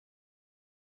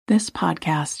This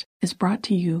podcast is brought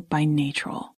to you by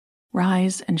Natrol.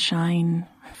 Rise and shine,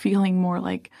 feeling more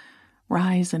like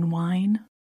rise and wine?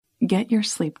 Get your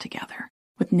sleep together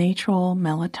with Natrol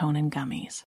melatonin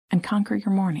gummies and conquer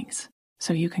your mornings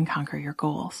so you can conquer your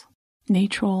goals.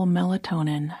 Natrol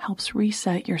melatonin helps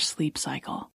reset your sleep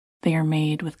cycle. They are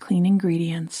made with clean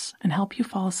ingredients and help you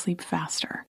fall asleep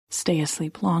faster, stay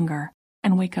asleep longer,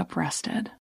 and wake up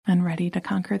rested and ready to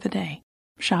conquer the day.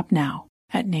 Shop now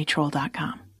at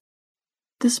Natrol.com.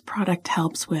 This product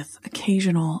helps with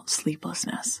occasional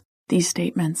sleeplessness. These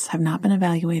statements have not been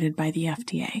evaluated by the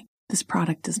FDA. This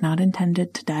product is not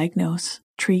intended to diagnose,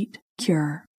 treat,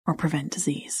 cure, or prevent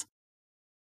disease.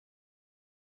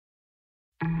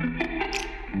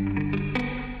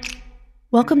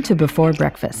 Welcome to Before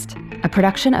Breakfast, a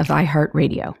production of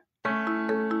iHeartRadio.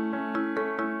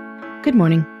 Good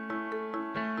morning.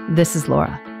 This is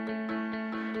Laura.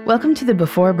 Welcome to the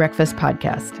Before Breakfast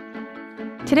podcast.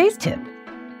 Today's tip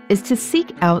is to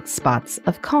seek out spots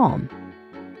of calm.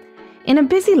 In a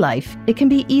busy life, it can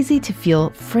be easy to feel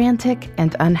frantic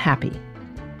and unhappy,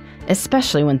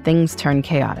 especially when things turn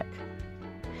chaotic.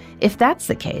 If that's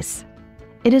the case,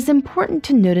 it is important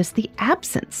to notice the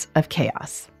absence of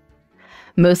chaos,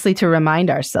 mostly to remind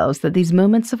ourselves that these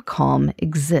moments of calm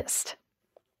exist.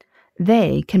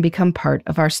 They can become part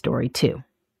of our story too.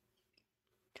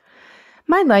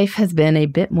 My life has been a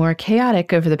bit more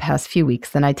chaotic over the past few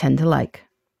weeks than I tend to like.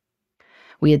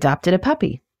 We adopted a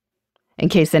puppy. In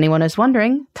case anyone is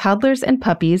wondering, toddlers and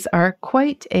puppies are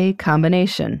quite a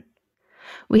combination.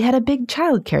 We had a big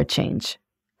childcare change.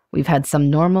 We've had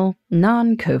some normal,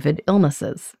 non-COVID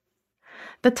illnesses.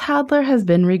 The toddler has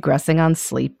been regressing on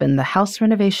sleep, and the house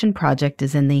renovation project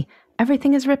is in the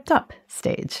everything is ripped up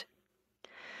stage.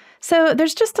 So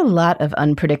there's just a lot of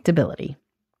unpredictability.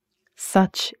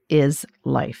 Such is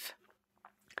life.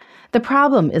 The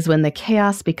problem is when the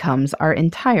chaos becomes our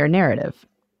entire narrative.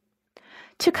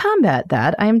 To combat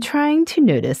that, I am trying to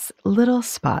notice little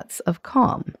spots of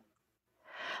calm.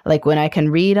 Like when I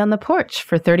can read on the porch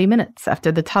for 30 minutes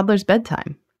after the toddler's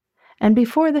bedtime and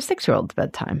before the 6-year-old's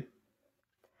bedtime.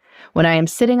 When I am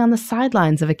sitting on the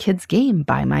sidelines of a kid's game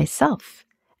by myself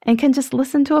and can just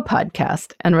listen to a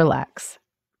podcast and relax.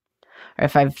 Or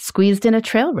if I've squeezed in a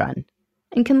trail run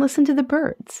and can listen to the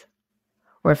birds.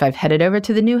 Or if I've headed over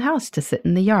to the new house to sit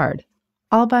in the yard,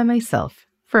 all by myself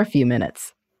for a few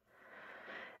minutes.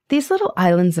 These little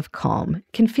islands of calm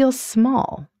can feel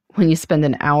small when you spend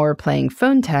an hour playing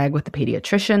phone tag with the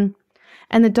pediatrician,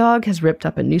 and the dog has ripped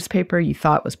up a newspaper you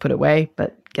thought was put away,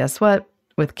 but guess what?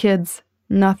 With kids,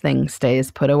 nothing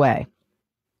stays put away.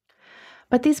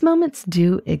 But these moments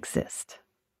do exist.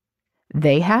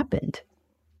 They happened,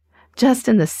 just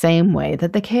in the same way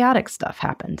that the chaotic stuff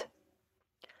happened.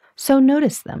 So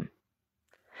notice them.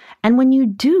 And when you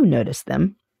do notice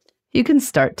them, you can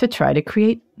start to try to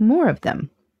create more of them.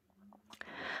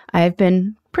 I've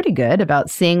been pretty good about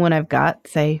seeing when I've got,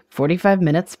 say, 45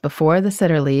 minutes before the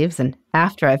sitter leaves and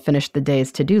after I've finished the day's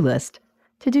to-do list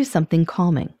to do something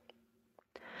calming.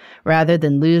 Rather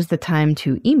than lose the time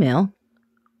to email,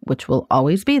 which will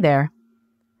always be there,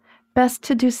 best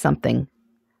to do something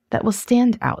that will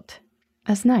stand out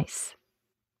as nice.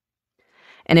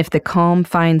 And if the calm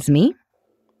finds me,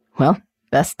 well,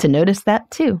 best to notice that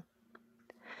too.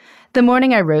 The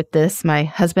morning I wrote this, my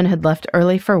husband had left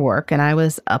early for work and I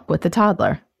was up with the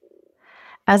toddler.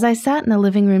 As I sat in the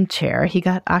living room chair, he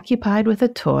got occupied with a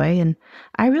toy and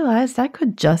I realized I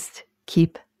could just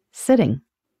keep sitting.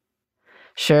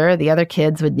 Sure, the other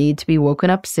kids would need to be woken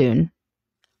up soon.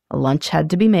 Lunch had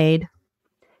to be made.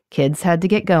 Kids had to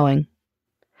get going.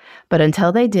 But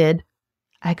until they did,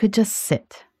 I could just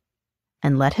sit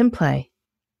and let him play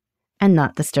and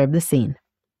not disturb the scene.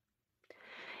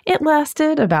 It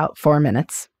lasted about 4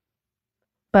 minutes,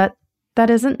 but that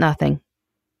isn't nothing.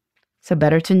 So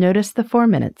better to notice the 4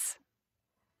 minutes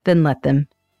than let them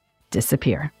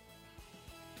disappear.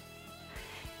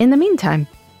 In the meantime,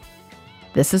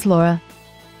 this is Laura.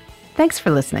 Thanks for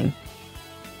listening,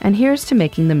 and here's to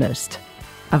making the most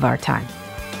of our time.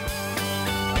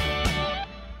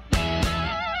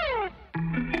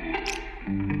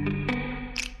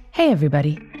 Hey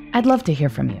everybody, I'd love to hear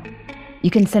from you. You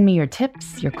can send me your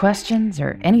tips, your questions,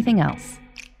 or anything else.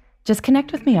 Just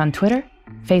connect with me on Twitter,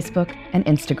 Facebook, and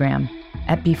Instagram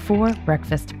at Before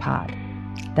Breakfast Pod.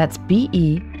 That's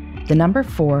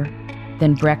BE4,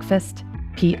 then breakfast,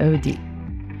 POD.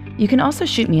 You can also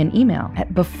shoot me an email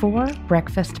at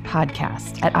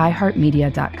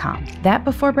beforebreakfastpodcast@iheartmedia.com. That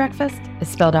Before Breakfast is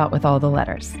spelled out with all the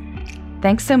letters.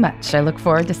 Thanks so much. I look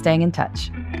forward to staying in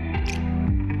touch.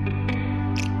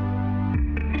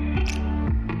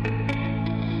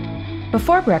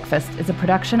 Before Breakfast is a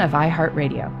production of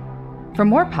iHeartRadio. For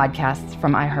more podcasts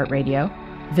from iHeartRadio,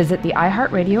 visit the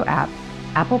iHeartRadio app,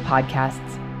 Apple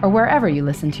Podcasts, or wherever you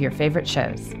listen to your favorite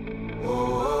shows.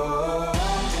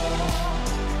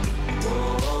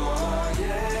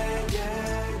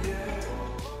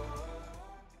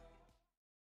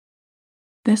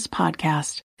 This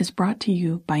podcast is brought to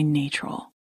you by Natrol.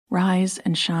 Rise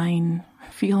and shine,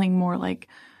 feeling more like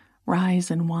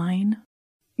rise and wine.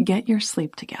 Get your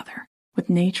sleep together with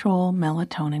Natrol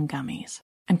melatonin gummies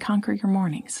and conquer your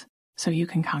mornings so you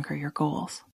can conquer your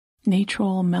goals.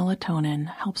 Natrol melatonin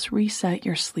helps reset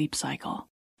your sleep cycle.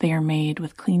 They are made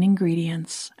with clean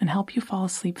ingredients and help you fall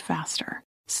asleep faster,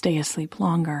 stay asleep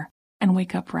longer, and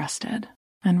wake up rested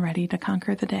and ready to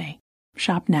conquer the day.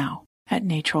 Shop now at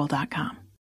Natrol.com.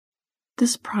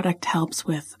 This product helps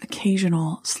with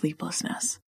occasional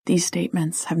sleeplessness. These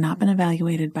statements have not been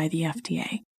evaluated by the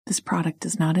FDA. This product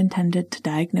is not intended to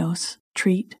diagnose,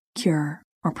 treat, cure,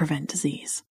 or prevent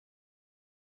disease.